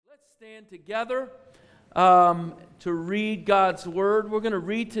stand together to read God's Word. We're going to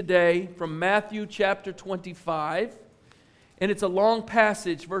read today from Matthew chapter 25. And it's a long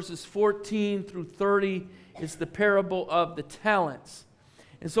passage, verses 14 through 30 is the parable of the talents.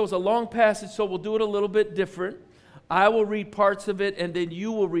 And so it's a long passage, so we'll do it a little bit different. I will read parts of it, and then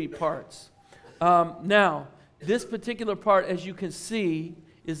you will read parts. Now, this particular part, as you can see,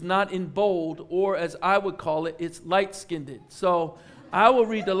 is not in bold, or as I would call it, it's light-skinned. So I will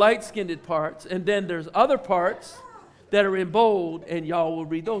read the light-skinned parts, and then there's other parts that are in bold, and y'all will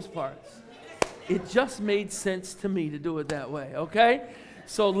read those parts. It just made sense to me to do it that way, okay?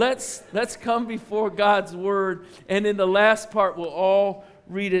 So let's come before God's Word, and in the last part, we'll all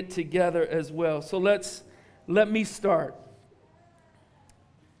read it together as well. So let me start.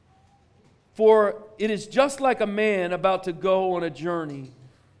 For it is just like a man about to go on a journey.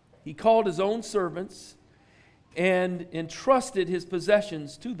 He called his own servants and entrusted his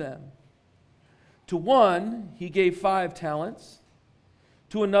possessions to them. To one, he gave 5 talents,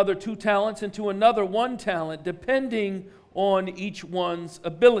 to another 2 talents, and to another 1 talent, depending on each one's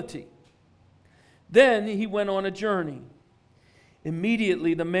ability. Then he went on a journey.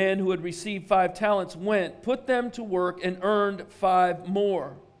 Immediately, the man who had received 5 talents went, put them to work, and earned 5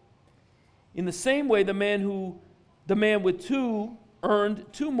 more. In the same way, the man with 2 earned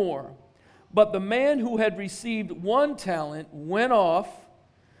 2 more. But the man who had received 1 talent went off,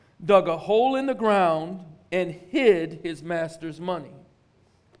 dug a hole in the ground, and hid his master's money.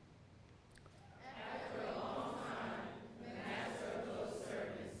 After a long time, the master of those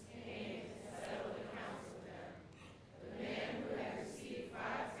servants came and settled accounts with them. The man who had received 5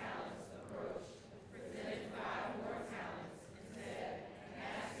 talents approached, presented 5 more talents, and said,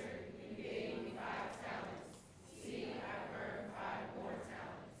 Master, you gave me 5 talents. See, I've earned 5 more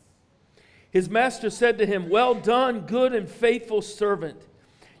talents. His master said to him, Well done, good and faithful servant.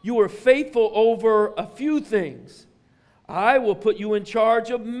 You were faithful over a few things. I will put you in charge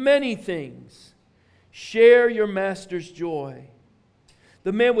of many things. Share your master's joy.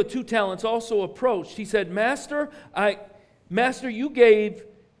 The man with 2 talents also approached. He said, Master, you gave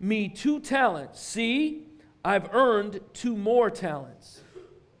me 2 talents. See, I've earned 2 more talents.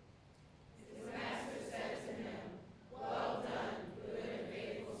 His master said to him, Well done, good and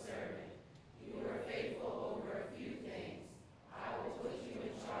faithful servant. You were faithful over a few things. I will put you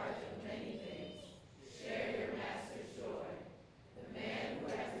in charge of many things. Share your master's joy. The man who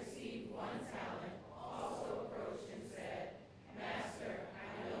had received 1 talent also approached and said, Master, I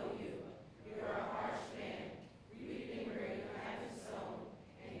know you. You are a harsh man, reaping where you haven't sown,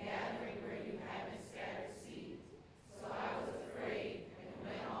 and gathering where you haven't scattered seed. So I was afraid and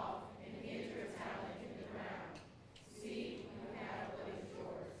went off and hid your talent in the ground. See, you have what is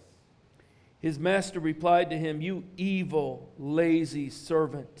yours. His master replied to him, You evil, lazy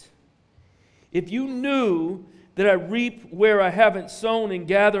servant. If you knew that I reap where I haven't sown and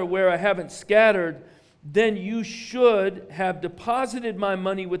gather where I haven't scattered, then you should have deposited my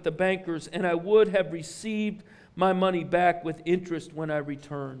money with the bankers, and I would have received my money back with interest when I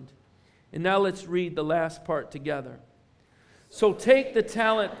returned. And now let's read the last part together. So take the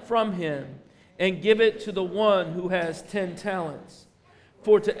talent from him and give it to the one who has 10 talents.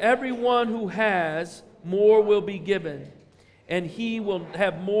 For to everyone who has, more will be given, and he will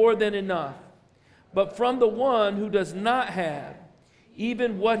have more than enough. But from the one who does not have,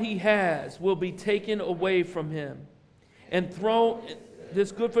 even what he has will be taken away from him, and thrown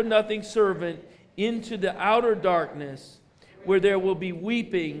this good-for-nothing servant into the outer darkness, where there will be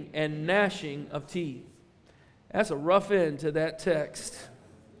weeping and gnashing of teeth. That's a rough end to that text.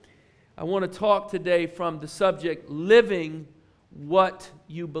 I want to talk today from the subject, living what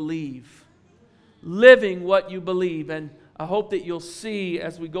you believe. Living what you believe. And I hope that you'll see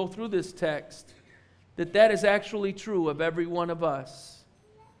as we go through this text that is actually true of every one of us.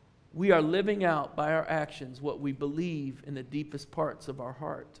 We are living out by our actions what we believe in the deepest parts of our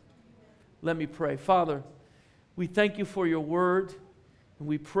heart. Let me pray. Father, we thank you for your word, and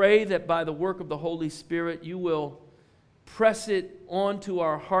we pray that by the work of the Holy Spirit, you will press it onto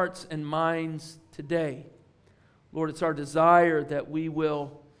our hearts and minds today. Lord, it's our desire that we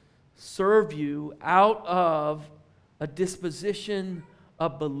will serve you out of a disposition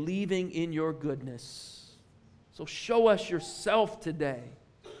of believing in your goodness. So show us yourself today,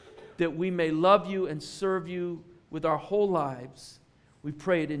 that we may love you and serve you with our whole lives. We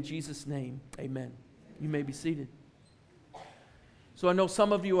pray it in Jesus' name. Amen. You may be seated. So I know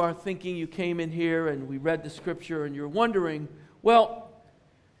some of you are thinking, you came in here and we read the scripture and you're wondering, well,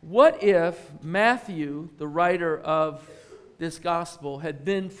 what if Matthew, the writer of this gospel, had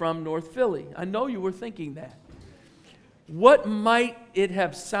been from North Philly? I know you were thinking that. what might it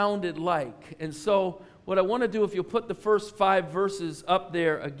have sounded like? And so what I want to do, if you'll put the first 5 verses up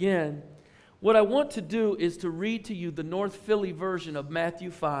there again, what I want to do is to read to you the North Philly version of Matthew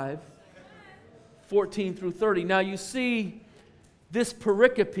 5, 14 through 30. Now you see this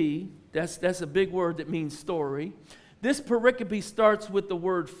pericope, that's a big word that means story. This pericope starts with the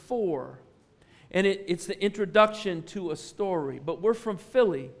word for, and it's the introduction to a story. But we're from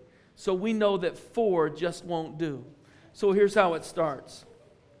Philly, so we know that for just won't do. So here's how it starts.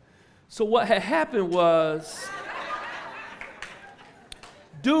 So what had happened was,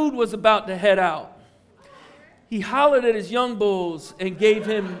 dude was about to head out. He hollered at his young bulls and gave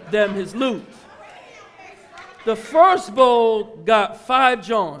them his loot. The first bull got 5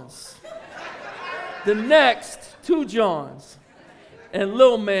 Johns. The next, 2 Johns. And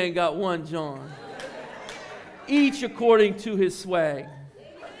little man got 1 John. Each according to his swag.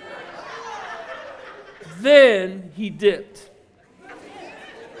 Then he dipped.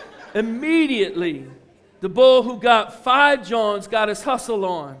 Immediately, the bull who got 5 Johns got his hustle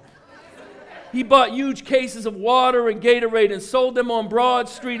on. He bought huge cases of water and Gatorade and sold them on Broad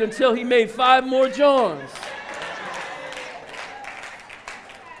Street until he made 5 more Johns.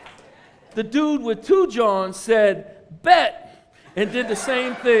 The dude with 2 Johns said, bet, and did the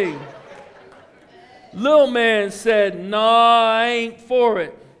same thing. Little man said, nah, I ain't for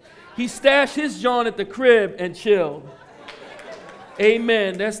it. He stashed his John at the crib and chilled.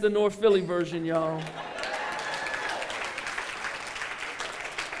 Amen. That's the North Philly version, y'all.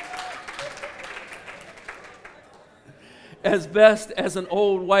 As best as an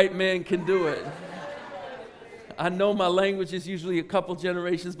old white man can do it. I know my language is usually a couple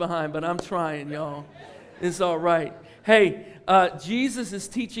generations behind, but I'm trying, y'all. It's all right. Hey, Jesus is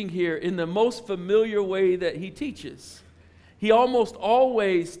teaching here in the most familiar way that he teaches. He almost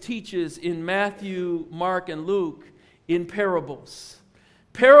always teaches in Matthew, Mark, and Luke in parables.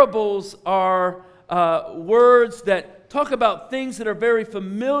 Parables are words that talk about things that are very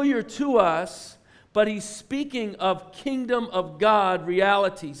familiar to us, but he's speaking of kingdom of God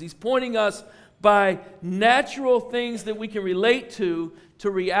realities. He's pointing us by natural things that we can relate to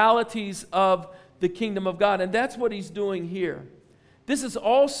realities of the kingdom of God. And that's what he's doing here. This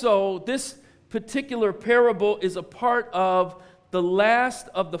particular parable is a part of the last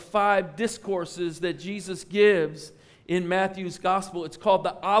of the 5 discourses that Jesus gives in Matthew's gospel. It's called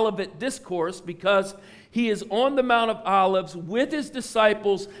the Olivet Discourse because he is on the Mount of Olives with his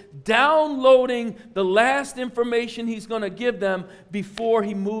disciples, downloading the last information he's going to give them before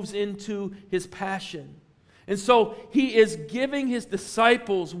he moves into his passion. And so he is giving his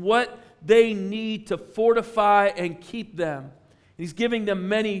disciples what they need to fortify and keep them. He's giving them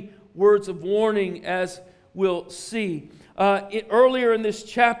many words of warning, as we'll see. Earlier in this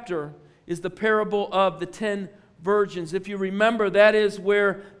chapter is the parable of the 10 virgins. If you remember, that is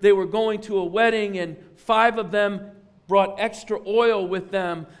where they were going to a wedding and 5 of them brought extra oil with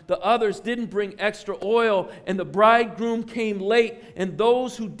them. The others didn't bring extra oil, and the bridegroom came late, and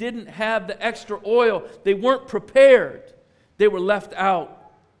those who didn't have the extra oil, they weren't prepared. They were left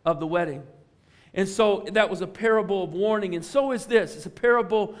out of the wedding. And so that was a parable of warning, and so is this. It's a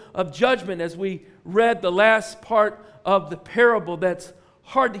parable of judgment. As we read the last part of the parable, that's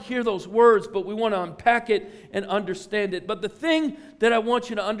hard to hear those words, but we want to unpack it and understand it. But the thing that I want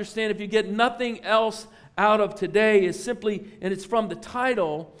you to understand, if you get nothing else out of today, is simply, and it's from the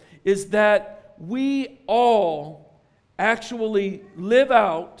title, is that we all actually live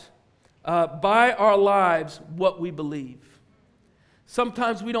out by our lives what we believe.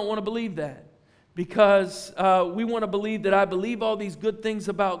 Sometimes we don't want to believe that because we want to believe that I believe all these good things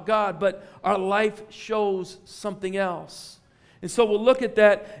about God, but our life shows something else. And so we'll look at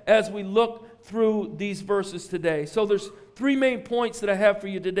that as we look through these verses today. So there's 3 main points that I have for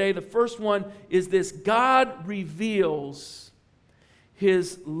you today. The first one is this: God reveals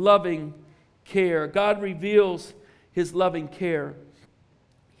his loving care. God reveals his loving care.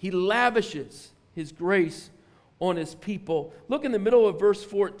 He lavishes his grace on his people. Look in the middle of verse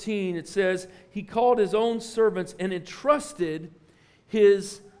 14. It says, he called his own servants and entrusted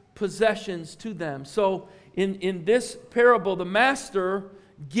his possessions to them. So in this parable, the master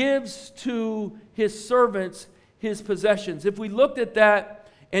gives to his servants his possessions. If we looked at that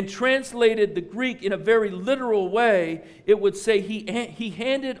and translated the Greek in a very literal way, it would say he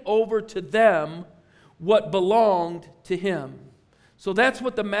handed over to them what belonged to him. So that's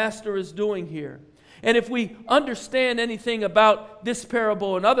what the master is doing here. And if we understand anything about this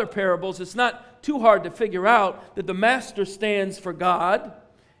parable and other parables, it's not too hard to figure out that the master stands for God,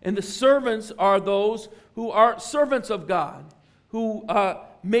 and the servants are those who are servants of God, who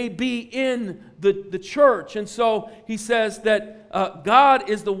may be in the church. And so he says that God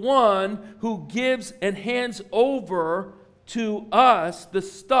is the one who gives and hands over to us the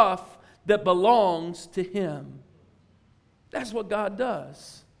stuff that belongs to him. That's what God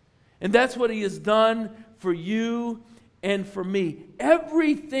does. And that's what he has done for you and for me.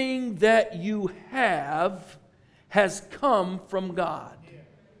 Everything that you have has come from God.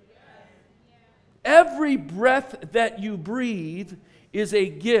 Every breath that you breathe is a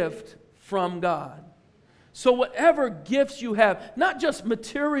gift from God. So whatever gifts you have, not just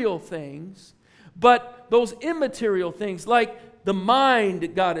material things, but those immaterial things like the mind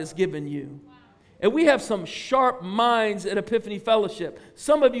that God has given you. And we have some sharp minds at Epiphany Fellowship.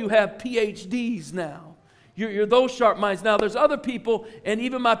 Some of you have PhDs now. You're those sharp minds. Now, there's other people, and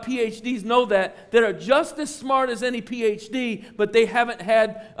even my PhDs know that are just as smart as any PhD, but they haven't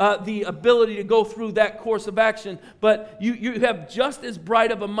had the ability to go through that course of action. But you have just as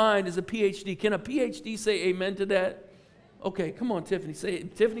bright of a mind as a PhD. Can a PhD say amen to that? Okay, come on, Tiffany.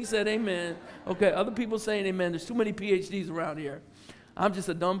 Tiffany said amen. Okay, other people saying amen. There's too many PhDs around here. I'm just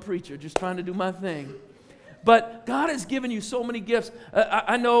a dumb preacher, just trying to do my thing. But God has given you so many gifts.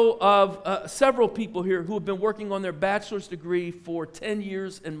 I know of several people here who have been working on their bachelor's degree for 10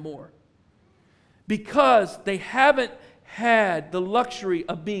 years and more because they haven't had the luxury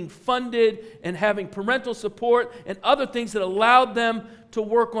of being funded and having parental support and other things that allowed them to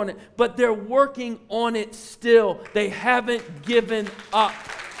work on it. But they're working on it still. They haven't given up.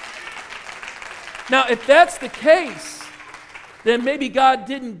 Now, if that's the case, then maybe God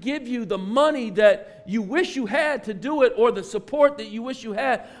didn't give you the money that you wish you had to do it or the support that you wish you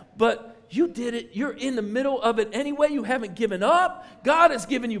had, but you did it. You're in the middle of it anyway. You haven't given up. God has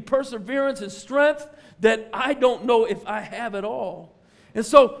given you perseverance and strength that I don't know if I have at all. And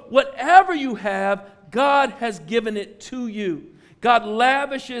so whatever you have, God has given it to you. God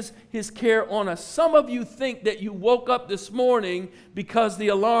lavishes his care on us. Some of you think that you woke up this morning because the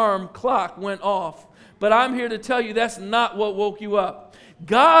alarm clock went off. But I'm here to tell you that's not what woke you up.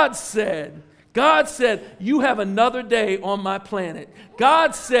 God said, you have another day on my planet.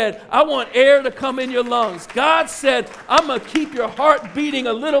 God said, I want air to come in your lungs. God said, I'm going to keep your heart beating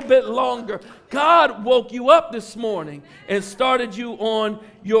a little bit longer. God woke you up this morning and started you on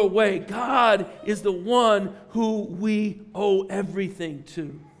your way. God is the one who we owe everything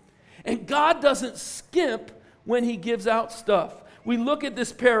to. And God doesn't skimp when he gives out stuff. We look at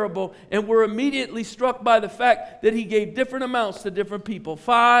this parable and we're immediately struck by the fact that he gave different amounts to different people.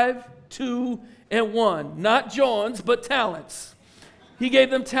 5, 2, and 1. Not John's, but talents. He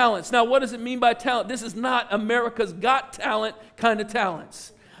gave them talents. Now, what does it mean by talent? This is not America's Got Talent kind of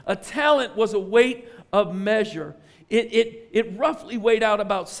talents. A talent was a weight of measure. It roughly weighed out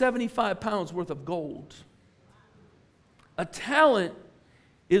about 75 pounds worth of gold. A talent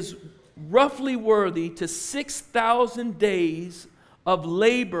is roughly worthy to 6,000 days of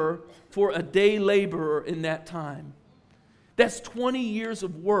labor for a day laborer in that time. That's 20 years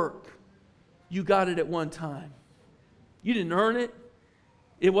of work. You got it at one time. You didn't earn it.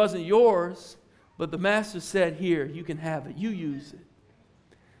 It wasn't yours, but the master said, here, you can have it. You use it.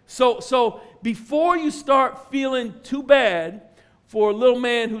 So before you start feeling too bad for a little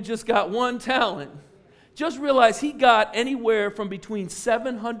man who just got one talent, just realize he got anywhere from between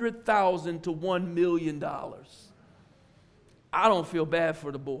 $700,000 to $1 million. I don't feel bad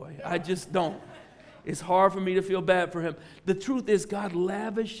for the boy. I just don't. It's hard for me to feel bad for him. The truth is, God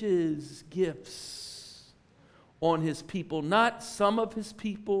lavishes gifts on his people, not some of his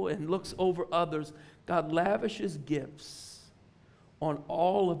people, and looks over others. God lavishes gifts on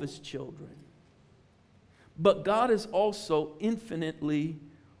all of his children. But God is also infinitely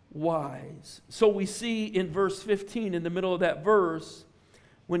wise. So we see in verse 15, in the middle of that verse,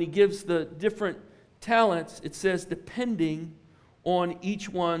 when he gives the different talents, it says, depending on each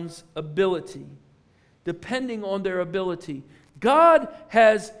one's ability. Depending on their ability. God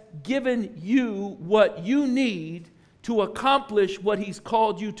has given you what you need to accomplish what he's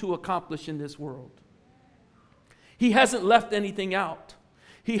called you to accomplish in this world. He hasn't left anything out.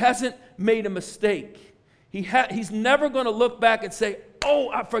 He hasn't made a mistake. He's never going to look back and say, oh,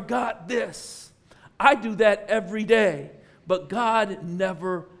 I forgot this. I do that every day. But God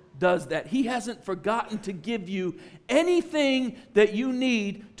never does that. He hasn't forgotten to give you anything that you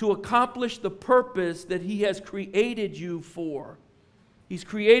need to accomplish the purpose that he has created you for. He's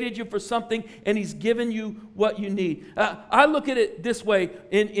created you for something, and he's given you what you need. I look at it this way.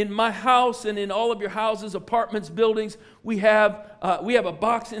 In my house and in all of your houses, apartments, buildings, we have a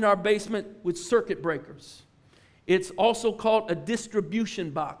box in our basement with circuit breakers. It's also called a distribution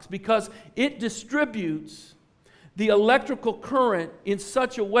box because it distributes the electrical current in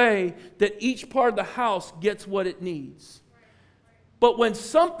such a way that each part of the house gets what it needs. But when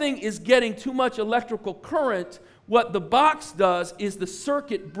something is getting too much electrical current, what the box does is the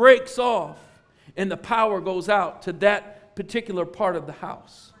circuit breaks off and the power goes out to that particular part of the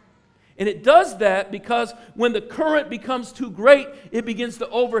house. And it does that because when the current becomes too great, it begins to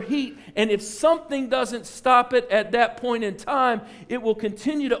overheat. And if something doesn't stop it at that point in time, it will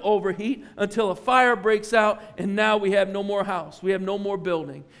continue to overheat until a fire breaks out, and now we have no more house. We have no more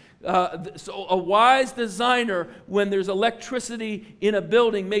building. So a wise designer, when there's electricity in a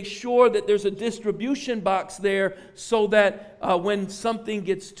building, makes sure that there's a distribution box there so that when something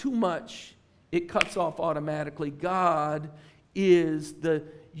gets too much, it cuts off automatically. God is the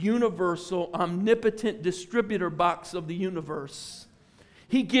universal, omnipotent distributor box of the universe.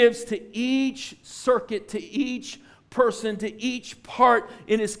 He gives to each circuit, to each person, to each part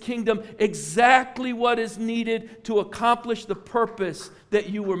in His kingdom exactly what is needed to accomplish the purpose that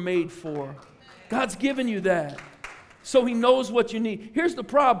you were made for. God's given you that. So He knows what you need. Here's the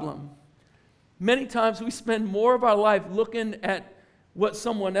problem. Many times we spend more of our life looking at what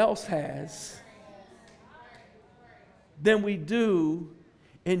someone else has than we do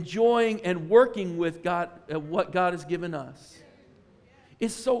enjoying and working with God, what God has given us.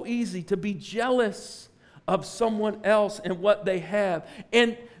 It's so easy to be jealous of someone else and what they have.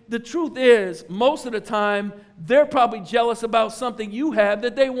 And the truth is, most of the time, they're probably jealous about something you have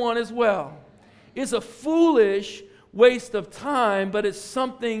that they want as well. It's a foolish waste of time, but it's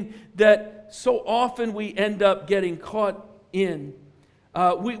something that so often we end up getting caught in.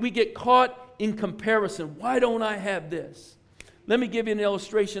 We get caught in comparison. Why don't I have this? Let me give you an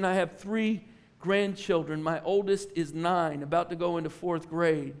illustration. I have 3 grandchildren. My oldest is 9, about to go into 4th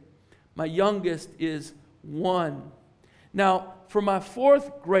grade. My youngest is 1. Now, for my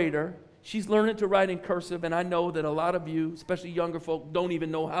 4th grader, she's learning to write in cursive, and I know that a lot of you, especially younger folk, don't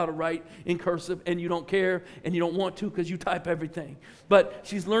even know how to write in cursive, and you don't care, and you don't want to because you type everything. But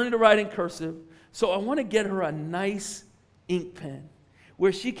she's learning to write in cursive, so I want to get her a nice ink pen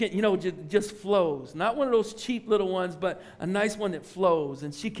where she can, just flows. Not one of those cheap little ones, but a nice one that flows,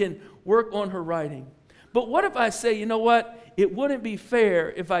 and she can work on her writing. But what if I say, you know what? It wouldn't be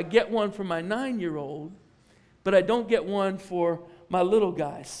fair if I get one for my 9-year-old, but I don't get one for my little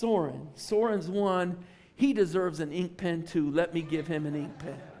guy, Soren. Soren's 1. He deserves an ink pen too. Let me give him an ink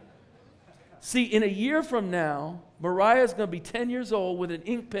pen. See, in a year from now, Mariah's going to be 10 years old with an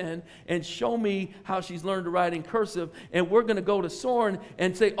ink pen and show me how she's learned to write in cursive. And we're going to go to Soren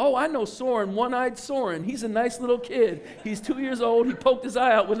and say, oh, I know Soren, one-eyed Soren. He's a nice little kid. He's 2 years old. He poked his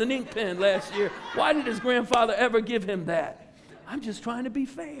eye out with an ink pen last year. Why did his grandfather ever give him that? I'm just trying to be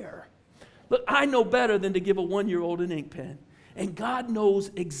fair. Look, I know better than to give a 1-year-old an ink pen. And God knows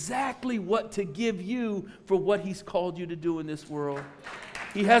exactly what to give you for what He's called you to do in this world.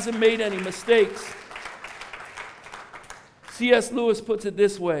 He hasn't made any mistakes. C.S. Lewis puts it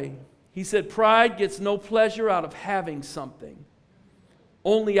this way. He said, pride gets no pleasure out of having something,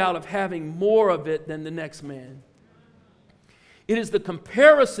 only out of having more of it than the next man. It is the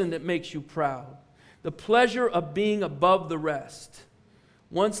comparison that makes you proud, the pleasure of being above the rest.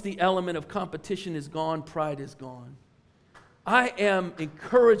 Once the element of competition is gone, pride is gone. I am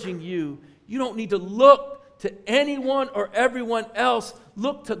encouraging you. You don't need to look to anyone or everyone else.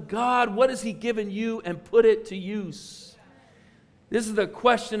 Look to God. What has He given you, and put it to use. This is the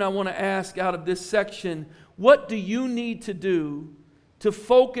question I want to ask out of this section. What do you need to do to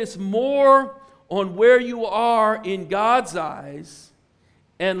focus more on where you are in God's eyes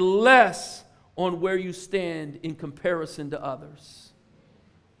and less on where you stand in comparison to others?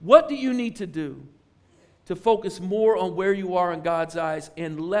 What do you need to do to focus more on where you are in God's eyes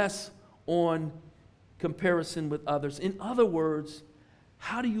and less on comparison with others? In other words,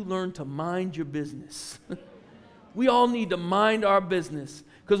 how do you learn to mind your business? We all need to mind our business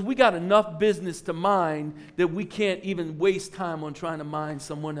because we got enough business to mind that we can't even waste time on trying to mind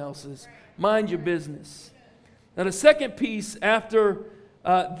someone else's. Mind your business. Now, the second piece after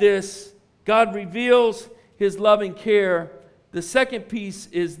this, God reveals His loving care. The second piece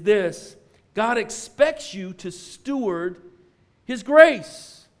is this: God expects you to steward His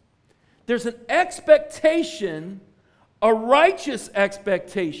grace. There's an expectation, a righteous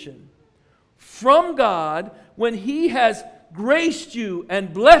expectation from God when He has graced you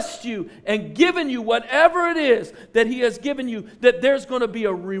and blessed you and given you whatever it is that He has given you, that there's going to be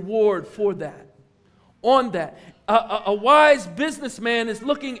a reward for that, on that. A wise businessman is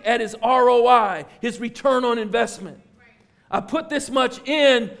looking at his ROI, his return on investment. I put this much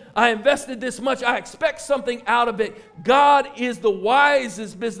in, I invested this much, I expect something out of it. God is the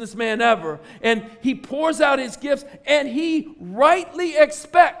wisest businessman ever. And he pours out his gifts, and he rightly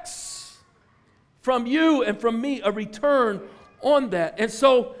expects from you and from me a return on that. And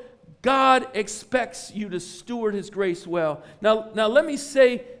so God expects you to steward his grace well. Now let me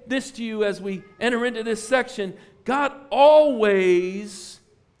say this to you as we enter into this section. God always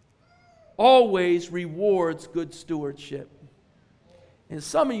rewards good stewardship. And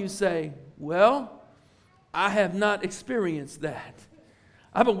some of you say, well, I have not experienced that.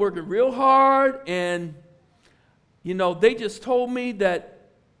 I've been working real hard, and they just told me that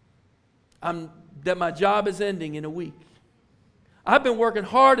my job is ending in a week. I've been working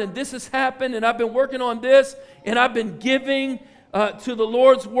hard, and this has happened, and I've been working on this, and I've been giving to the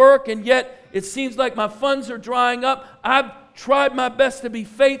Lord's work, and yet it seems like my funds are drying up. I've tried my best to be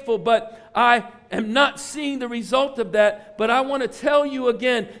faithful, but I am not seeing the result of that. But I want to tell you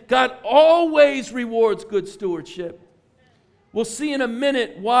again, God always rewards good stewardship. We'll see in a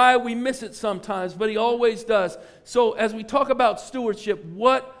minute why we miss it sometimes, but he always does. So as we talk about stewardship,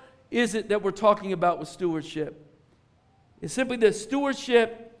 what is it that we're talking about with stewardship? It's simply this: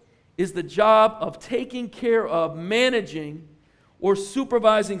 stewardship is the job of taking care of, managing, or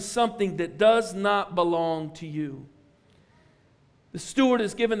supervising something that does not belong to you. The steward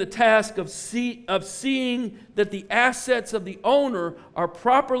is given the task of seeing that the assets of the owner are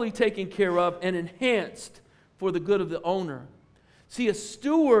properly taken care of and enhanced for the good of the owner. See, a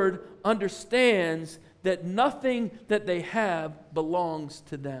steward understands that nothing that they have belongs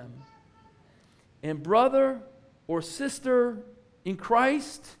to them. And brother or sister in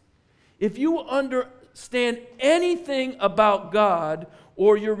Christ, if you understand anything about God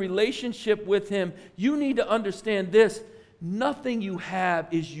or your relationship with him, you need to understand this: nothing you have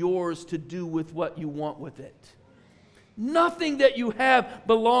is yours to do with what you want with it. Nothing that you have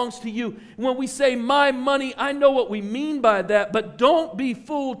belongs to you. When we say my money, I know what we mean by that, but don't be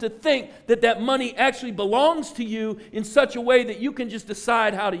fooled to think that that money actually belongs to you in such a way that you can just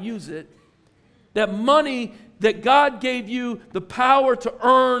decide how to use it. That money that God gave you the power to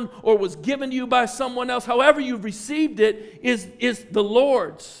earn or was given to you by someone else, however you've received it, is the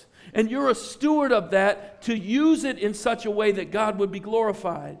Lord's. And you're a steward of that to use it in such a way that God would be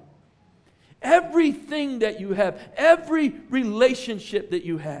glorified. Everything that you have, every relationship that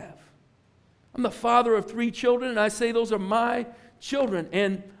you have. I'm the father of 3 children, and I say those are my children,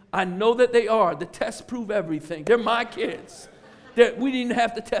 and I know that they are. The tests prove everything. They're my kids. We didn't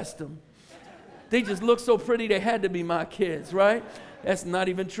have to test them. They just look so pretty, they had to be my kids, right? That's not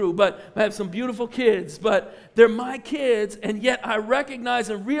even true, but I have some beautiful kids, but they're my kids, and yet I recognize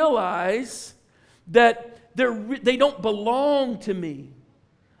and realize that they don't belong to me.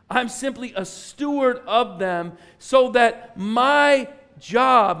 I'm simply a steward of them, so that my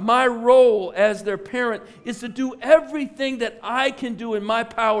job, my role as their parent is to do everything that I can do in my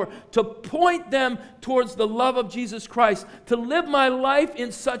power to point them towards the love of Jesus Christ, to live my life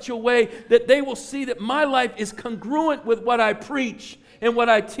in such a way that they will see that my life is congruent with what I preach and what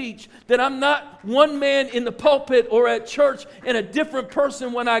I teach, that I'm not one man in the pulpit or at church and a different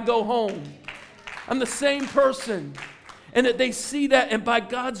person when I go home. I'm the same person, and that they see that, and by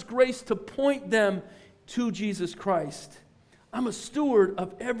God's grace to point them to Jesus Christ. I'm a steward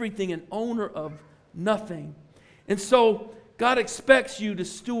of everything and owner of nothing. And so God expects you to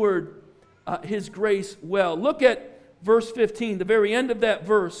steward his grace well. Look at verse 15. The very end of that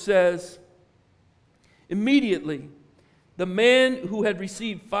verse says, immediately the man who had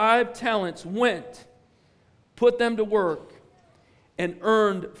received 5 talents went, put them to work, and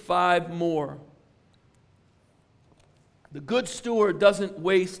earned 5 more. The good steward doesn't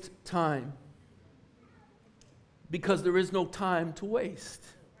waste time, because there is no time to waste.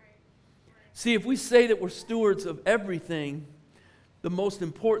 See, if we say that we're stewards of everything, the most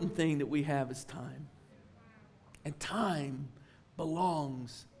important thing that we have is time. And time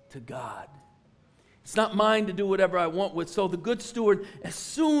belongs to God. It's not mine to do whatever I want with. So the good steward, as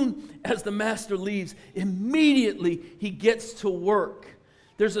soon as the master leaves, immediately he gets to work.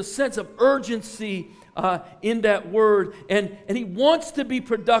 There's a sense of urgency in that word, and he wants to be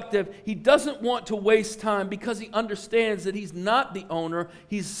productive. He doesn't want to waste time because he understands that he's not the owner.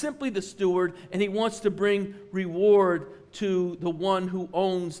 He's simply the steward, and he wants to bring reward to the one who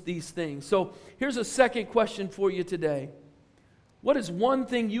owns these things. So here's a second question for you today. What is one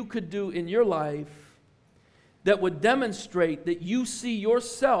thing you could do in your life that would demonstrate that you see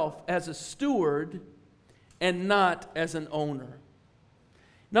yourself as a steward and not as an owner?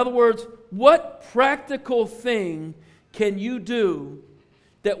 In other words, what practical thing can you do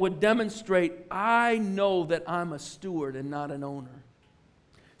that would demonstrate, I know that I'm a steward and not an owner.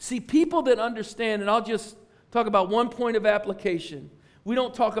 See, people that understand, and I'll just talk about one point of application. We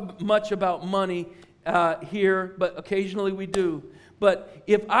don't talk much about money here, but occasionally we do. But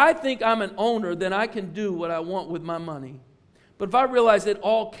if I think I'm an owner, then I can do what I want with my money. But if I realize it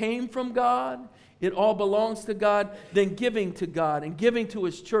all came from God, it all belongs to God, then giving to God and giving to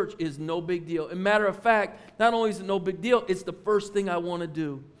His church is no big deal. As a matter of fact, not only is it no big deal, it's the first thing I want to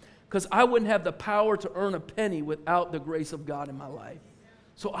do. Because I wouldn't have the power to earn a penny without the grace of God in my life.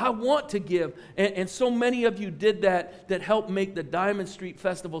 So I want to give. And so many of you did that helped make the Diamond Street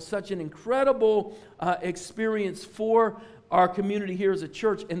Festival such an incredible experience for our community here as a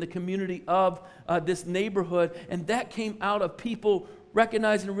church and the community of this neighborhood. And that came out of people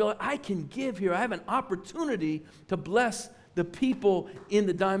recognizing and realizing, I can give here. I have an opportunity to bless the people in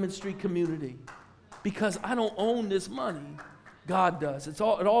the Diamond Street community because I don't own this money. God does. It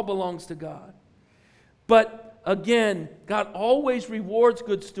all belongs to God. But again, God always rewards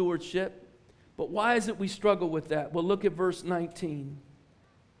good stewardship. But why is it we struggle with that? Well, look at verse 19.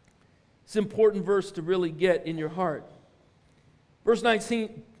 It's an important verse to really get in your heart. Verse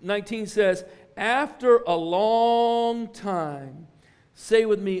 19 says, after a long time, say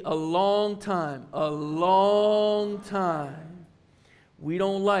with me, a long time. We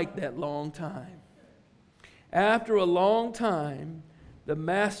don't like that long time. After a long time, the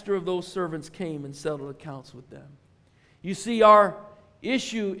master of those servants came and settled accounts with them. You see, our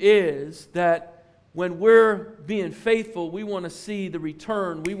issue is that when we're being faithful, we want to see the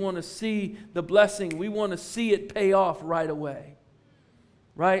return. We want to see the blessing. We want to see it pay off right away.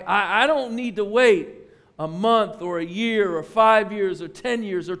 Right? I don't need to wait a month or a year or 5 years or 10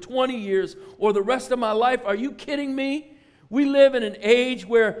 years or 20 years or the rest of my life. Are you kidding me? We live in an age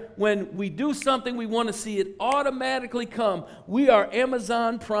where when we do something, we want to see it automatically come. We are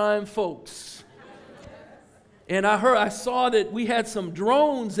Amazon Prime folks. And I saw that we had some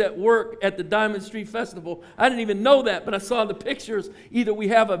drones at work at the Diamond Street Festival. I didn't even know that, but I saw the pictures. Either we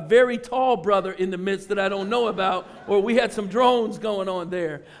have a very tall brother in the midst that I don't know about, or we had some drones going on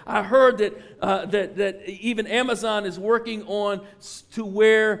there. I heard that even Amazon is working on to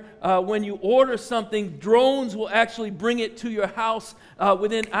where when you order something, drones will actually bring it to your house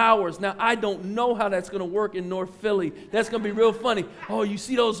within hours. Now, I don't know how that's going to work in North Philly. That's going to be real funny. Oh, you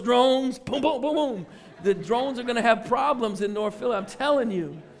see those drones? Boom, boom, boom, boom. The drones are going to have problems in North Philly. I'm telling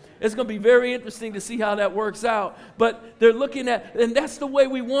you. It's going to be very interesting to see how that works out. But they're looking at, and that's the way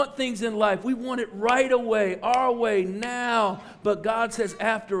we want things in life. We want it right away, our way, now. But God says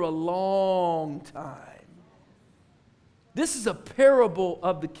after a long time. This is a parable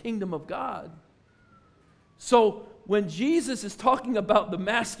of the kingdom of God. So when Jesus is talking about the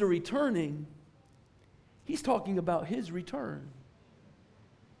master returning, He's talking about His return.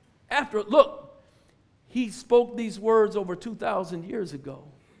 Look. He spoke these words over 2,000 years ago.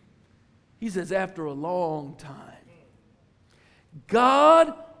 He says, after a long time.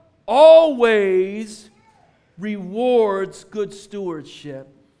 God always rewards good stewardship,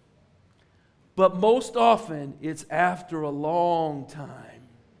 but most often it's after a long time.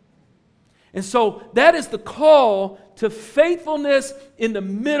 And so that is the call to faithfulness in the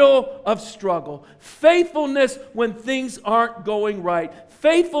middle of struggle. Faithfulness when things aren't going right.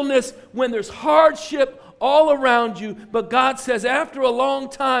 Faithfulness when there's hardship all around you. But God says, after a long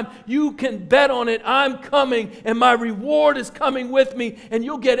time, you can bet on it. I'm coming, and my reward is coming with me, and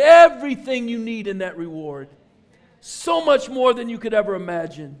you'll get everything you need in that reward. So much more than you could ever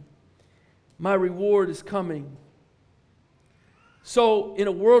imagine. My reward is coming. So in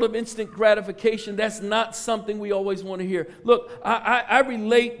a world of instant gratification, that's not something we always want to hear. Look, I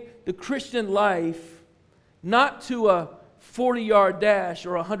relate the Christian life not to a 40-yard dash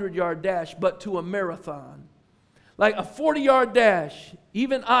or a 100-yard dash, but to a marathon. Like a 40-yard dash,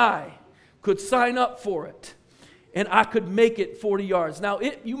 even I could sign up for it, and I could make it 40 yards. Now,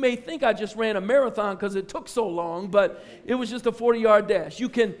 you may think I just ran a marathon because it took so long, but it was just a 40-yard dash. You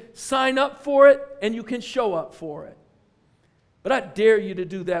can sign up for it, and you can show up for it. But I dare you to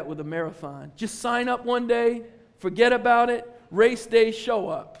do that with a marathon. Just sign up one day, forget about it, race day, show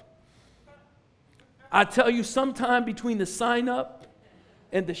up. I tell you, sometime between the sign up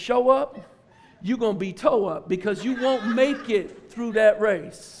and the show up, you're going to be toe up because you won't make it through that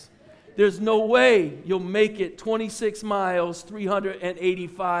race. There's no way you'll make it 26 miles,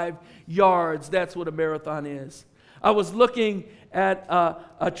 385 yards. That's what a marathon is. I was looking at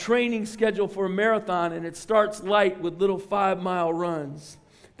a training schedule for a marathon, and it starts light with little 5-mile runs,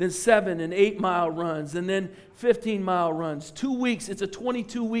 then 7 and 8-mile runs, and then 15-mile runs. 2 weeks, it's a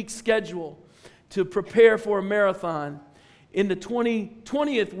 22-week schedule to prepare for a marathon. In the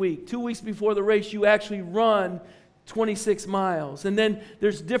 20th week, 2 weeks before the race, you actually run 26 miles. And then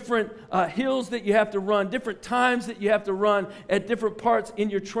there's different hills that you have to run, different times that you have to run at different parts in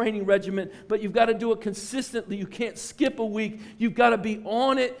your training regimen. But you've got to do it consistently. You can't skip a week. You've got to be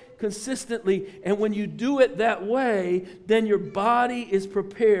on it consistently. And when you do it that way, then your body is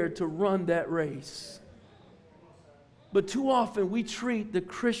prepared to run that race. But too often we treat the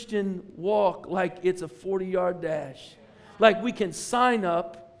Christian walk like it's a 40-yard dash. Like we can sign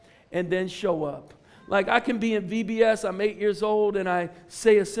up and then show up. Like I can be in VBS, I'm 8 years old, and I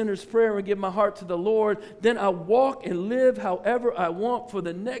say a sinner's prayer and give my heart to the Lord. Then I walk and live however I want for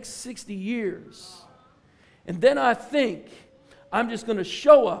the next 60 years. And then I think I'm just going to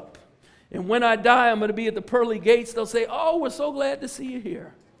show up. And when I die, I'm going to be at the pearly gates. They'll say, "Oh, we're so glad to see you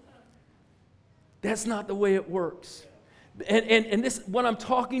here." That's not the way it works. And this, what I'm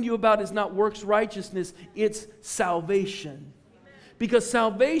talking to you about is not works righteousness, it's salvation. Because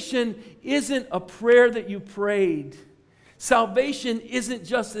salvation isn't a prayer that you prayed. Salvation isn't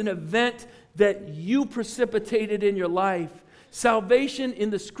just an event that you precipitated in your life. Salvation in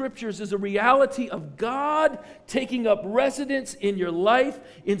the Scriptures is a reality of God taking up residence in your life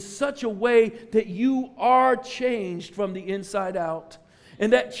in such a way that you are changed from the inside out.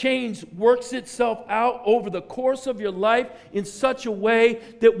 And that change works itself out over the course of your life in such a way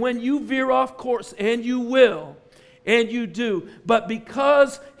that when you veer off course, and you will, and you do, but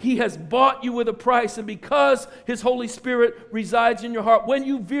because He has bought you with a price and because His Holy Spirit resides in your heart, when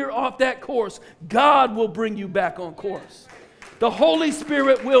you veer off that course, God will bring you back on course. The Holy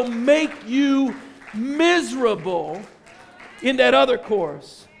Spirit will make you miserable in that other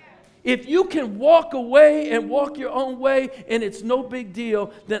course. If you can walk away and walk your own way and it's no big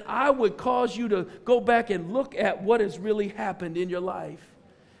deal, then I would cause you to go back and look at what has really happened in your life.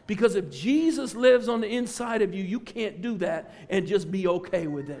 Because if Jesus lives on the inside of you, you can't do that and just be okay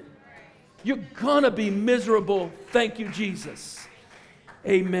with it. You're going to be miserable. Thank you, Jesus.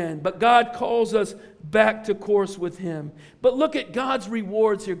 Amen. But God calls us back to course with Him. But look at God's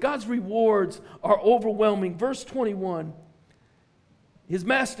rewards here. God's rewards are overwhelming. Verse 21. His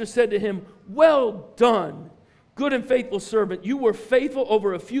master said to him, "Well done, good and faithful servant. You were faithful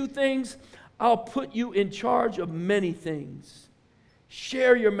over a few things. I'll put you in charge of many things.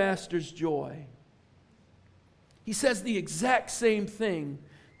 Share your master's joy." He says the exact same thing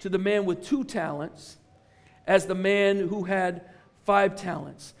to the man with 2 talents as the man who had 5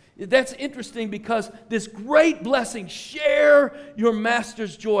 talents. That's interesting because this great blessing, share your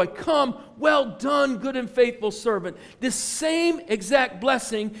master's joy. Come, well done, good and faithful servant. This same exact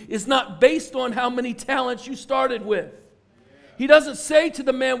blessing is not based on how many talents you started with. He doesn't say to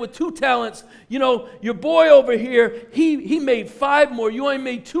the man with 2 talents, you know, your boy over here, he made 5 more. You only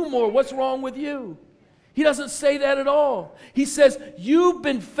made 2 more. What's wrong with you? He doesn't say that at all. He says, you've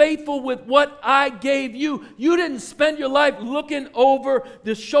been faithful with what I gave you. You didn't spend your life looking over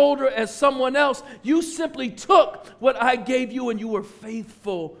the shoulder at someone else. You simply took what I gave you and you were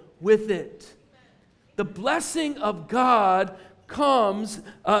faithful with it. The blessing of God comes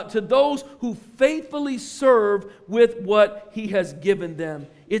to those who faithfully serve with what He has given them.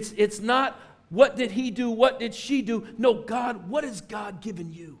 It's not, what did he do? What did she do? No, God, what has God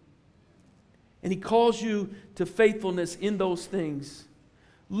given you? And He calls you to faithfulness in those things.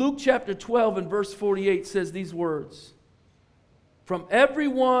 Luke chapter 12 and verse 48 says these words: "From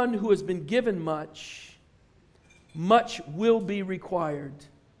everyone who has been given much, much will be required.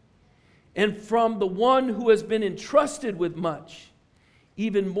 And from the one who has been entrusted with much,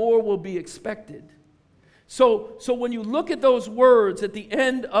 even more will be expected." So when you look at those words at the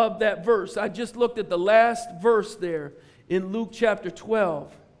end of that verse, I just looked at the last verse there in Luke chapter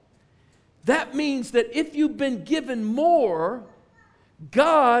 12. That means that if you've been given more,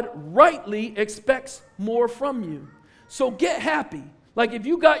 God rightly expects more from you. So get happy. Like if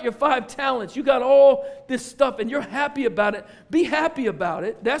you got your 5 talents, you got all this stuff and you're happy about it, be happy about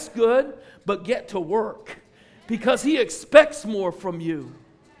it. That's good, but get to work because He expects more from you.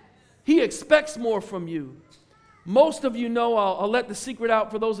 He expects more from you. Most of you know, I'll let the secret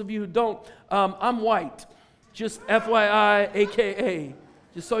out for those of you who don't, I'm white. Just FYI, AKA,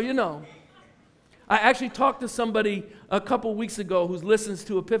 just so you know. I actually talked to somebody a couple weeks ago who listens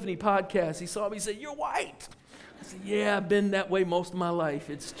to Epiphany podcast. He saw me and said, "You're white." I said, "Yeah, I've been that way most of my life.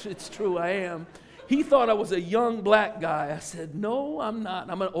 It's true, I am." He thought I was a young black guy. I said, "No, I'm not.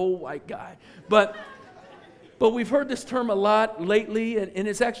 I'm an old white guy." But we've heard this term a lot lately, and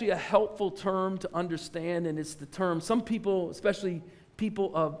it's actually a helpful term to understand, and it's the term, some people, especially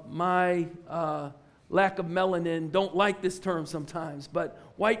people of my lack of melanin, don't like this term sometimes, but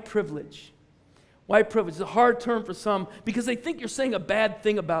white privilege. White privilege is a hard term for some because they think you're saying a bad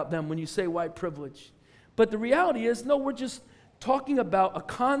thing about them when you say white privilege. But the reality is, no, we're just talking about a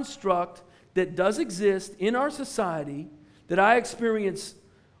construct that does exist in our society that I experience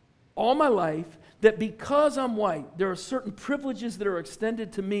all my life, that because I'm white, there are certain privileges that are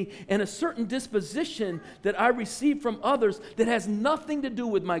extended to me and a certain disposition that I receive from others that has nothing to do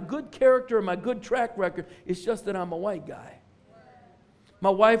with my good character or my good track record. It's just that I'm a white guy. My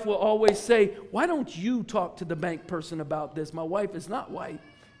wife will always say, why don't you talk to the bank person about this? My wife is not white.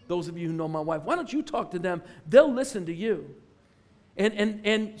 Those of you who know my wife, why don't you talk to them? They'll listen to you.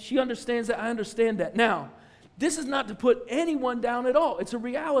 And she understands that. I understand that. Now, this is not to put anyone down at all. It's a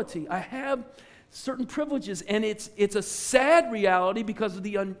reality. I have certain privileges, and it's a sad reality because of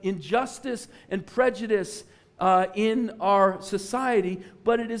the injustice and prejudice in our society,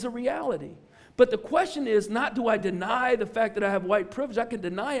 but it is a reality. But the question is not, do I deny the fact that I have white privilege? I can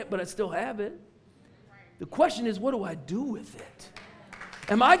deny it, but I still have it. The question is, what do I do with it?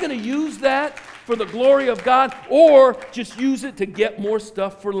 Am I going to use that for the glory of God, or just use it to get more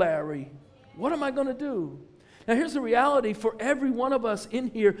stuff for Larry? What am I going to do? Now, here's the reality. For every one of us in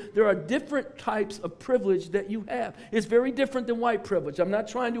here, there are different types of privilege that you have. It's very different than white privilege. I'm not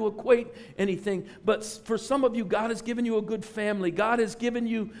trying to equate anything, but for some of you, God has given you a good family. God has given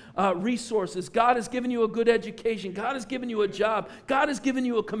you resources. God has given you a good education. God has given you a job. God has given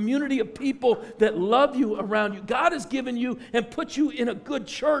you a community of people that love you around you. God has given you and put you in a good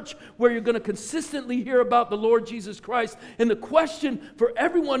church where you're going to consistently hear about the Lord Jesus Christ. And the question for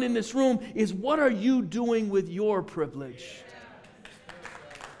everyone in this room is, what are you doing with your privilege?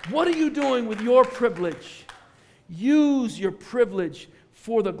 What are you doing with your privilege? Use your privilege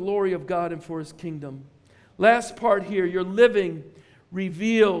for the glory of God and for His kingdom. Last part here, your living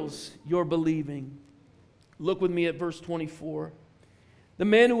reveals your believing. Look with me at verse 24. The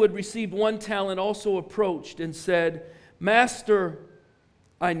man who had received 1 talent also approached and said, Master,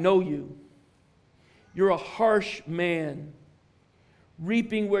 I know you. You're a harsh man,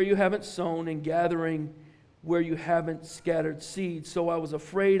 reaping where you haven't sown and gathering where you haven't scattered seed. So I was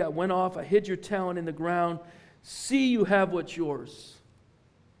afraid. I went off. I hid your talent in the ground. See, you have what's yours.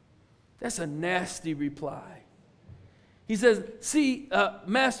 That's a nasty reply. He says, see,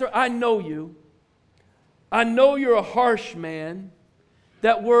 Master, I know you. I know you're a harsh man.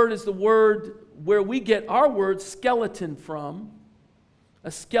 That word is the word where we get our word skeleton from. A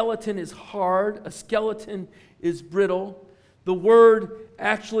skeleton is hard. A skeleton is brittle. The word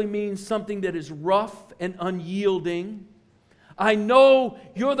actually means something that is rough and unyielding. I know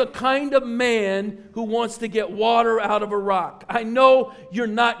you're the kind of man who wants to get water out of a rock. I know you're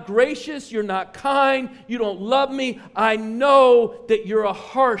not gracious, you're not kind, you don't love me. I know that you're a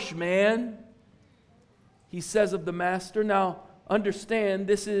harsh man. He says of the master. Now, understand,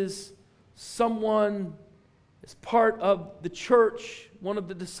 this is someone as part of the church, one of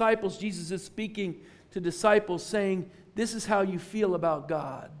the disciples. Jesus is speaking to disciples saying, this is how you feel about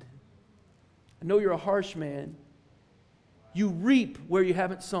God. I know you're a harsh man. You reap where you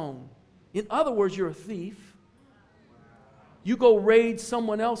haven't sown. In other words, you're a thief. You go raid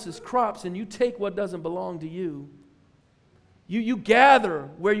someone else's crops and you take what doesn't belong to you. You gather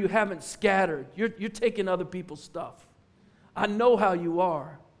where you haven't scattered. You're taking other people's stuff. I know how you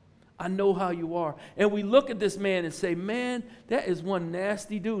are. I know how you are. And we look at this man and say, man, that is one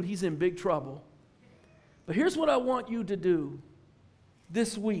nasty dude. He's in big trouble. But here's what I want you to do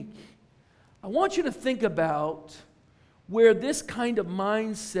this week. I want you to think about where this kind of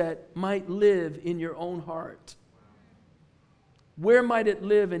mindset might live in your own heart. Where might it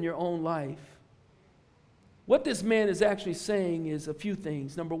live in your own life? What this man is actually saying is a few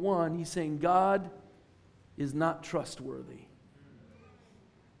things. Number one, he's saying God is not trustworthy.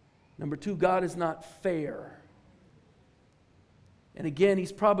 Number two, God is not fair. And again,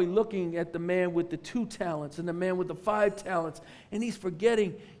 he's probably looking at the man with the 2 talents and the man with the 5 talents, and he's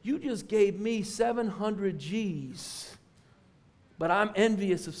forgetting, you just gave me 700 G's, but I'm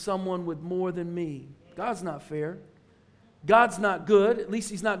envious of someone with more than me. God's not fair. God's not good. At least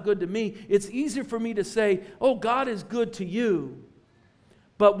He's not good to me. It's easier for me to say, oh, God is good to you.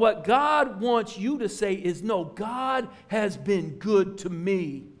 But what God wants you to say is, no, God has been good to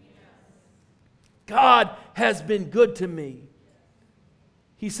me. God has been good to me.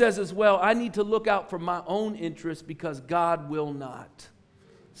 He says as well, I need to look out for my own interests because God will not.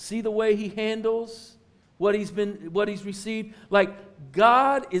 See the way he handles what he's received? Like,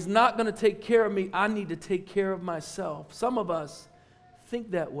 God is not going to take care of me. I need to take care of myself. Some of us think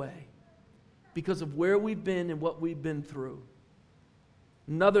that way because of where we've been and what we've been through.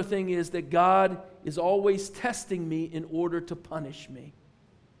 Another thing is that God is always testing me in order to punish me.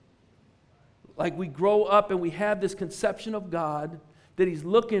 like we grow up and we have this conception of God that he's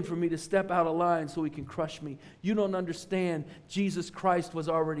looking for me to step out of line so he can crush me. You don't understand. Jesus Christ was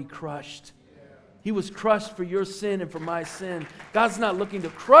already crushed. He was crushed for your sin and for my sin. God's not looking to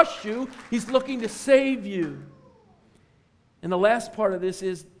crush you. He's looking to save you. And the last part of this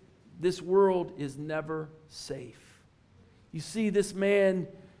is, this world is never safe. You see, this man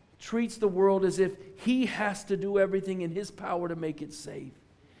treats the world as if he has to do everything in his power to make it safe.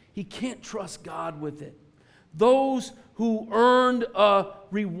 He can't trust God with it. Those who earned a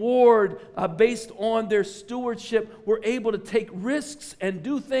reward based on their stewardship were able to take risks and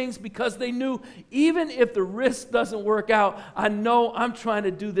do things because they knew, even if the risk doesn't work out, I know I'm trying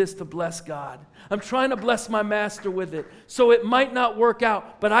to do this to bless God. I'm trying to bless my master with it. So it might not work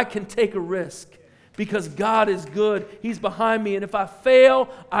out, but I can take a risk because God is good. He's behind me. And if I fail,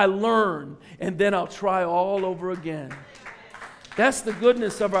 I learn. And then I'll try all over again. That's the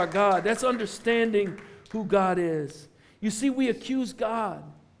goodness of our God. That's understanding who God is. You see, we accuse God.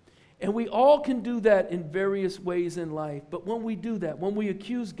 And we all can do that in various ways in life. But when we do that, when we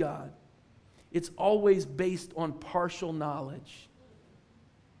accuse God, it's always based on partial knowledge.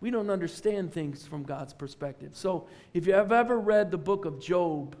 We don't understand things from God's perspective. So if you have ever read the book of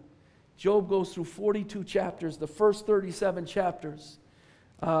Job, Job goes through 42 chapters, the first 37 chapters.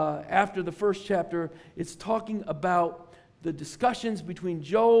 After the first chapter, it's talking about the discussions between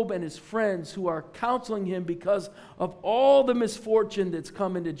Job and his friends who are counseling him because of all the misfortune that's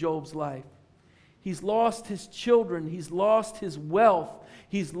come into Job's life. He's lost his children. He's lost his wealth.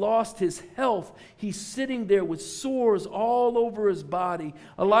 He's lost his health. He's sitting there with sores all over his body.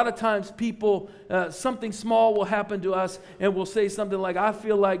 A lot of times people, something small will happen to us and we'll say something like, I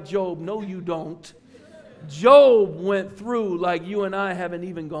feel like Job. No, you don't. Job went through like you and I haven't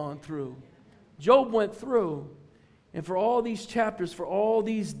even gone through. Job went through. And for all these chapters, for all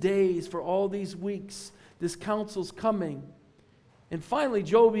these days, for all these weeks, this counsel's coming. And finally,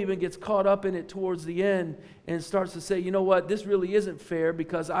 Job even gets caught up in it towards the end and starts to say, you know what, this really isn't fair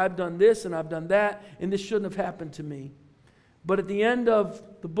because I've done this and I've done that, and this shouldn't have happened to me. But at the end of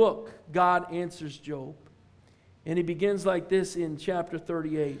the book, God answers Job. And he begins like this in chapter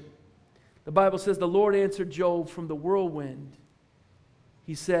 38. The Bible says, the Lord answered Job from the whirlwind.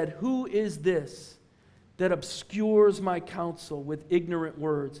 He said, who is this that obscures my counsel with ignorant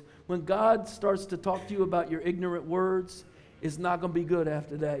words? When God starts to talk to you about your ignorant words, it's not going to be good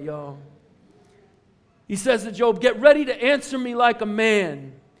after that, y'all. He says to Job, get ready to answer me like a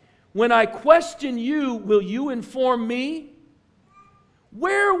man. When I question you, will you inform me?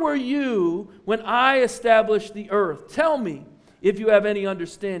 Where were you when I established the earth? Tell me if you have any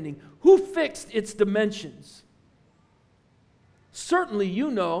understanding. Who fixed its dimensions? Certainly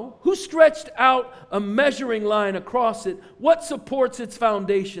you know. Who stretched out a measuring line across it? What supports its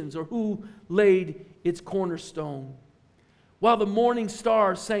foundations, or who laid its cornerstone? While the morning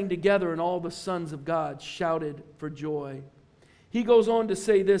stars sang together and all the sons of God shouted for joy. He goes on to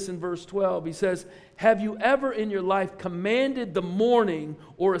say this in verse 12. He says, have you ever in your life commanded the morning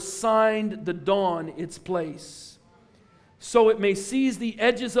or assigned the dawn its place, so it may seize the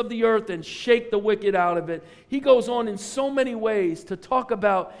edges of the earth and shake the wicked out of it? He goes on in so many ways to talk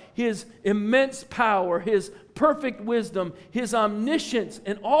about his immense power, his perfect wisdom, his omniscience,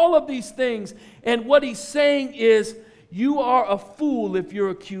 and all of these things. And what he's saying is, you are a fool if you're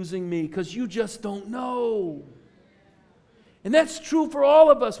accusing me because you just don't know. And that's true for all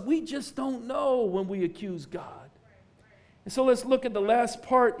of us. We just don't know when we accuse God. And so let's look at the last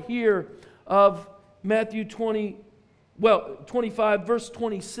part here of Matthew 25, verse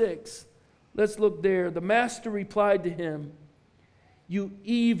 26. Let's look there. The master replied to him, you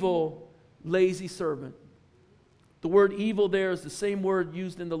evil, lazy servant. The word evil there is the same word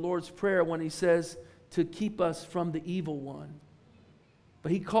used in the Lord's Prayer when he says, to keep us from the evil one.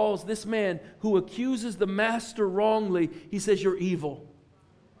 But he calls this man who accuses the master wrongly, he says, you're evil.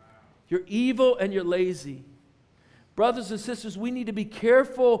 You're evil and you're lazy. Brothers and sisters, we need to be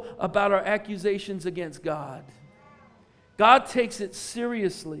careful about our accusations against God. God takes it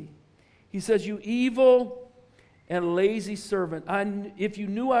seriously. He says, you evil and lazy servant. If you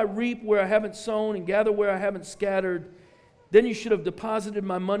knew I reap where I haven't sown and gather where I haven't scattered, then you should have deposited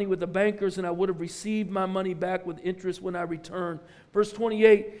my money with the bankers, and I would have received my money back with interest when I return. Verse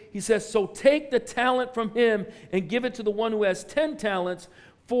 28, he says, so take the talent from him and give it to the one who has 10 talents,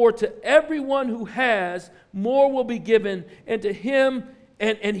 for to everyone who has, more will be given, and to him,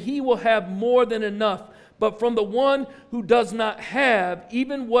 and he will have more than enough. But from the one who does not have,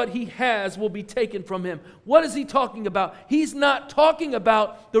 even what he has will be taken from him. What is he talking about? He's not talking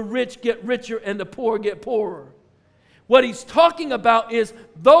about the rich get richer and the poor get poorer. What he's talking about is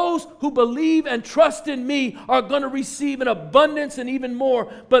those who believe and trust in me are going to receive an abundance and even more.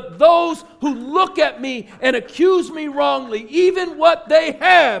 But those who look at me and accuse me wrongly, even what they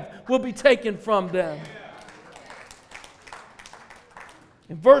have will be taken from them.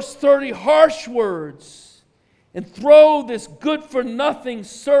 In verse 30, harsh words, and throw this good-for-nothing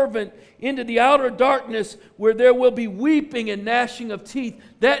servant into the outer darkness where there will be weeping and gnashing of teeth.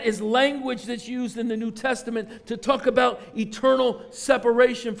 That is language that's used in the New Testament to talk about eternal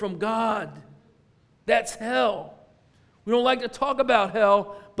separation from God. That's hell. We don't like to talk about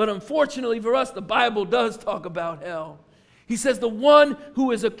hell, but unfortunately for us, the Bible does talk about hell. He says the one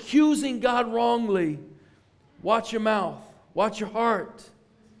who is accusing God wrongly, watch your mouth, watch your heart.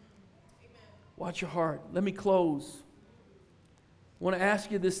 Watch your heart. Let me close. I want to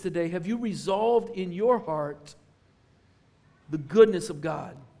ask you this today. Have you resolved in your heart the goodness of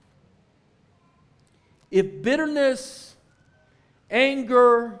God? If bitterness,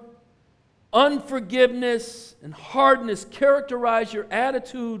 anger, unforgiveness, and hardness characterize your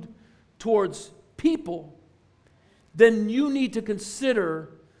attitude towards people, then you need to consider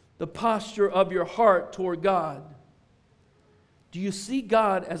the posture of your heart toward God. Do you see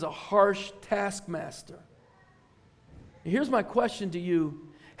God as a harsh taskmaster? Here's my question to you.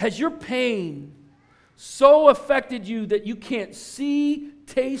 Has your pain so affected you that you can't see,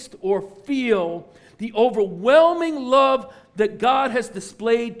 taste, or feel the overwhelming love that God has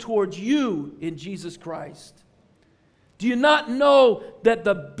displayed towards you in Jesus Christ? Do you not know that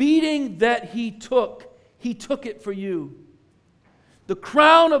the beating that He took it for you? The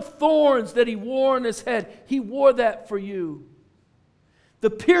crown of thorns that He wore on His head, He wore that for you. The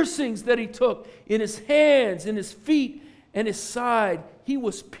piercings that He took in His hands, in His feet, and His side, He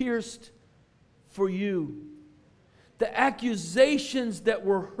was pierced for you. The accusations that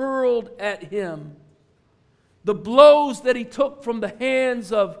were hurled at Him, the blows that He took from the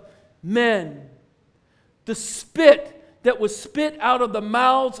hands of men, the spit that was spit out of the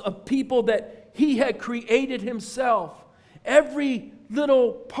mouths of people that He had created Himself, every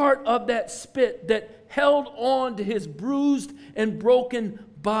little part of that spit that held on to His bruised and broken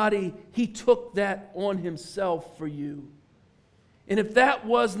body, He took that on Himself for you. And if that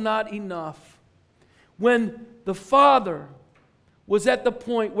was not enough, when the Father was at the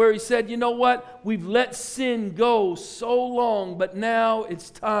point where He said, you know what, we've let sin go so long, but now it's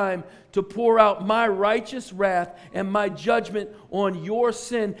time to pour out my righteous wrath and my judgment on your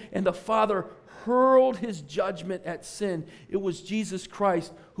sin. And the Father hurled His judgment at sin. It was Jesus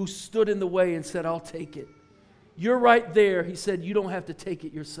Christ who stood in the way and said, I'll take it. You're right there. He said, you don't have to take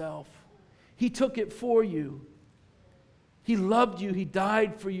it yourself. He took it for you. He loved you. He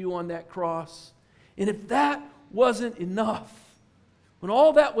died for you on that cross. And if that wasn't enough, when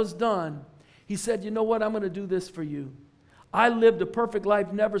all that was done, He said, you know what, I'm going to do this for you. I lived a perfect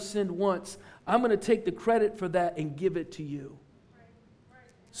life, never sinned once. I'm going to take the credit for that and give it to you.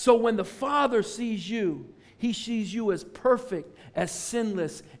 So when the Father sees you, He sees you as perfect, as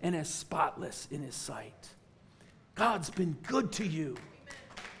sinless, and as spotless in His sight. God's been good to you.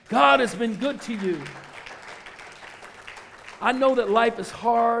 God has been good to you. I know that life is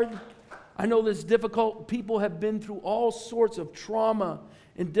hard. I know it's difficult. People have been through all sorts of trauma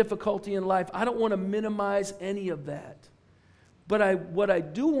and difficulty in life. I don't want to minimize any of that. But what I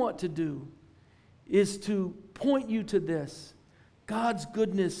do want to do is to point you to this. God's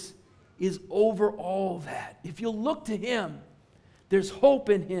goodness is over all that. If you'll look to Him, there's hope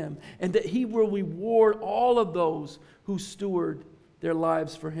in Him, and that He will reward all of those who steward their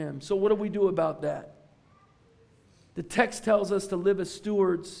lives for Him. So what do we do about that? The text tells us to live as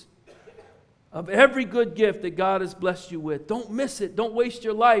stewards of every good gift that God has blessed you with. Don't miss it. Don't waste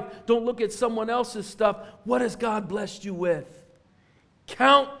your life. Don't look at someone else's stuff. What has God blessed you with?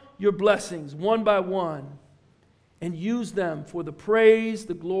 Count your blessings one by one and use them for the praise,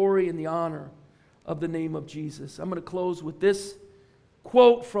 the glory, and the honor of the name of Jesus. I'm going to close with this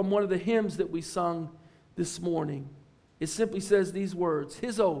quote from one of the hymns that we sung this morning. It simply says these words: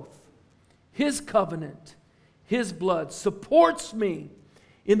 His oath, His covenant, His blood supports me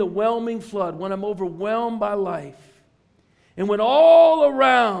in the whelming flood when I'm overwhelmed by life. And when all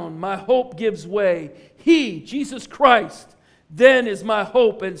around my hope gives way, He, Jesus Christ, then is my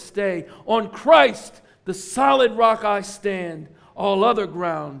hope and stay. On Christ, the solid rock I stand. All other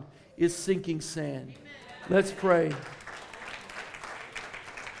ground is sinking sand. Amen. Let's pray.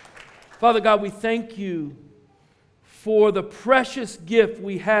 Father God, we thank You for the precious gift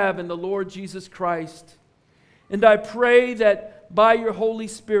we have in the Lord Jesus Christ. And I pray that by Your Holy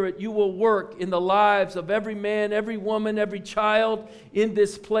Spirit, You will work in the lives of every man, every woman, every child in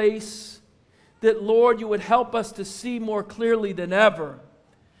this place, that, Lord, you would help us to see more clearly than ever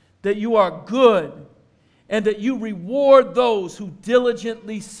that you are good and that you reward those who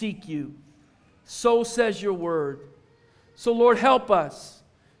diligently seek you. So says your word. So, Lord, help us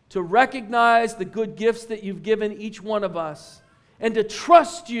to recognize the good gifts that you've given each one of us and to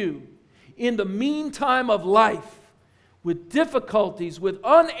trust you in the meantime of life with difficulties, with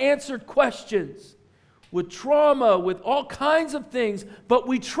unanswered questions, with trauma, with all kinds of things. But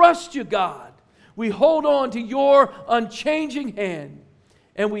we trust you, God. We hold on to your unchanging hand,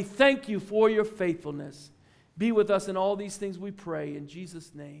 and we thank you for your faithfulness. Be with us in all these things, we pray. In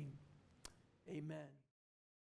Jesus' name, amen.